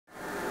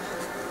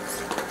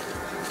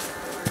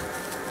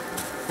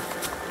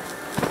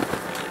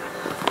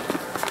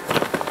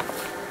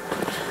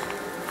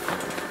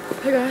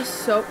Hey guys,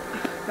 so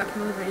back to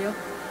another video.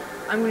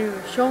 I'm going to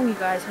be showing you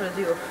guys how to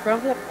do a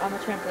front flip on the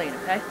trampoline,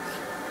 okay?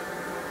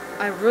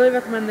 I really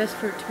recommend this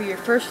to be your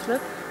first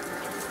flip.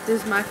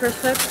 This is my first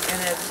flip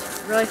and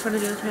it's really fun to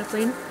do on the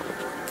trampoline.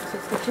 So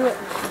let's get to it.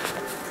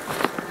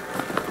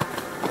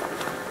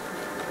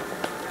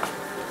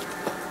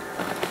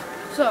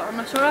 So I'm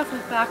going to start off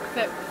with back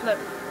flip.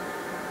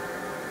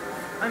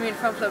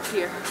 Front flip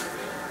here.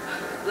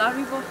 A lot of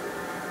people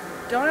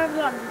don't have a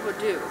lot of people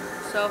do.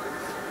 So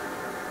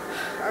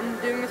I'm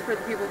doing this for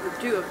the people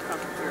who do have front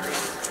flip here.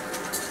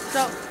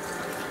 So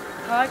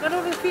how I got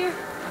over the fear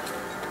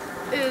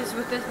is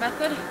with this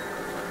method.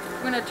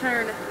 I'm going to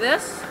turn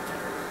this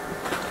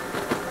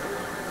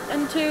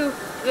into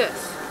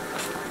this.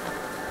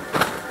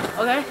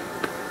 Okay?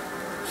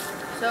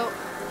 So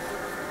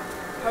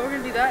how we're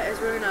going to do that is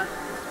we're going to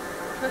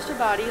twist our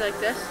body like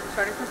this,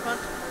 starting from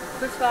front,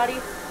 twist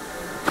body,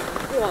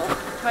 roll.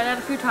 Try that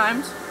a few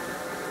times,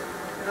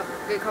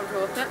 get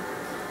comfortable with it.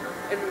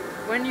 And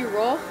when you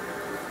roll,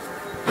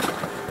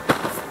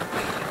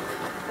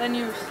 then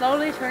you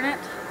slowly turn it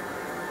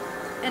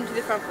into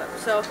the front flip.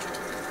 So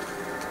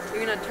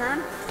you're going to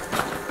turn,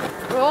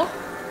 roll,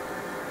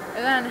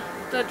 and then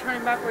instead of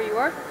turning back where you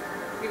were,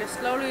 you're going to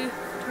slowly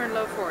turn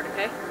low forward,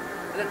 okay?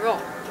 And then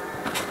roll.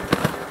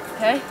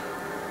 Okay?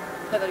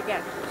 Try that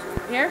again. So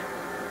from here,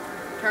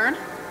 turn,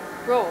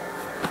 roll.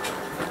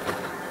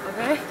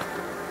 Okay?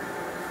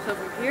 So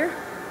from here,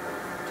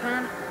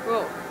 turn,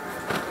 roll.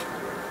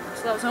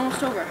 So that was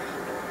almost over.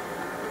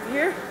 From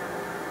here,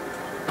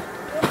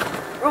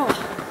 roll.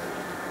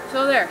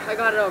 So there, I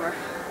got it over.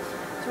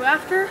 So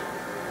after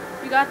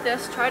you got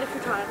this, try it a few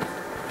times.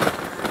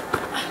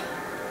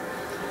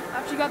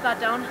 After you got that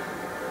down,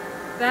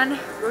 then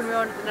we're going to go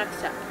on to the next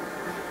step.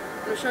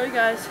 I'm going to show you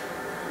guys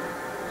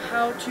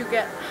how to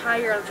get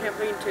higher on the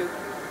trampoline to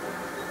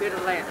be able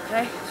to land,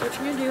 okay? So what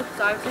you're going to do is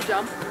obviously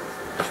jump,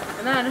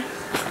 and then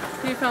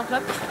do your front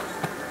flip.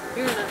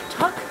 You're going to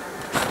tuck,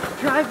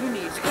 drive your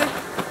knees, okay?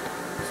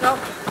 So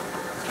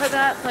try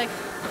that like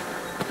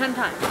 10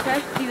 times,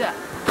 okay? Do that,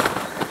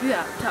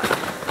 tuck.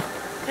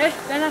 Okay,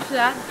 then after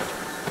that,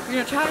 you're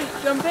going to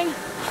try jumping,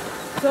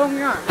 throwing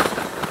your arms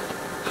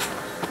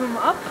from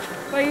up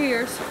by your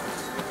ears,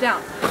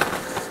 down.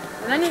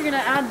 And then you're going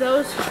to add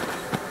those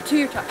to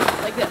your tuck,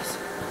 like this.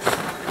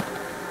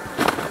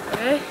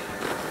 Okay?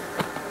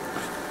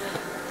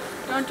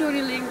 Don't do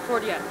any leaning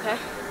forward yet, okay?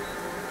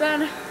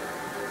 Then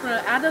I'm going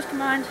to add those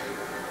combined,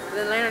 and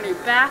then land on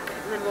your back,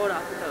 and then roll it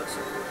off with those.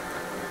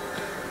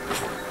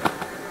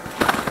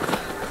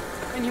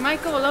 And you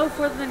might go a little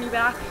further than your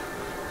back.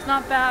 It's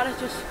not bad, it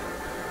just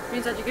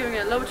means that you're giving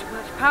it a little too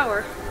much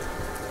power,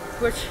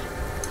 which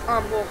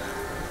will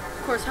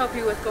of course help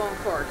you with going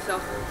forward. So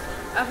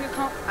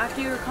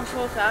after you're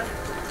comfortable with that,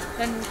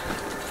 then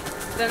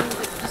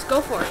just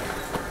go for it.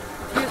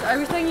 Use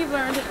everything you've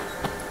learned,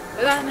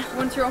 and then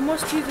once you're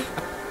almost to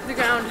the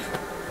ground,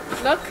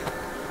 look,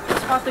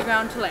 spot the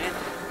ground to land,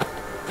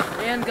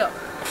 and go.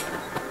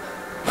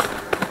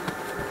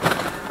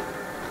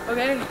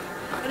 Okay,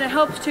 and it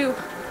helps to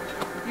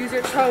use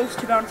your toes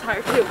to bounce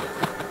higher too.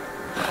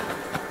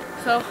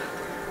 So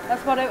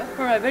that's about it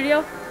for my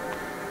video.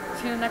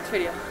 See you in the next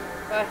video.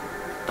 Bye.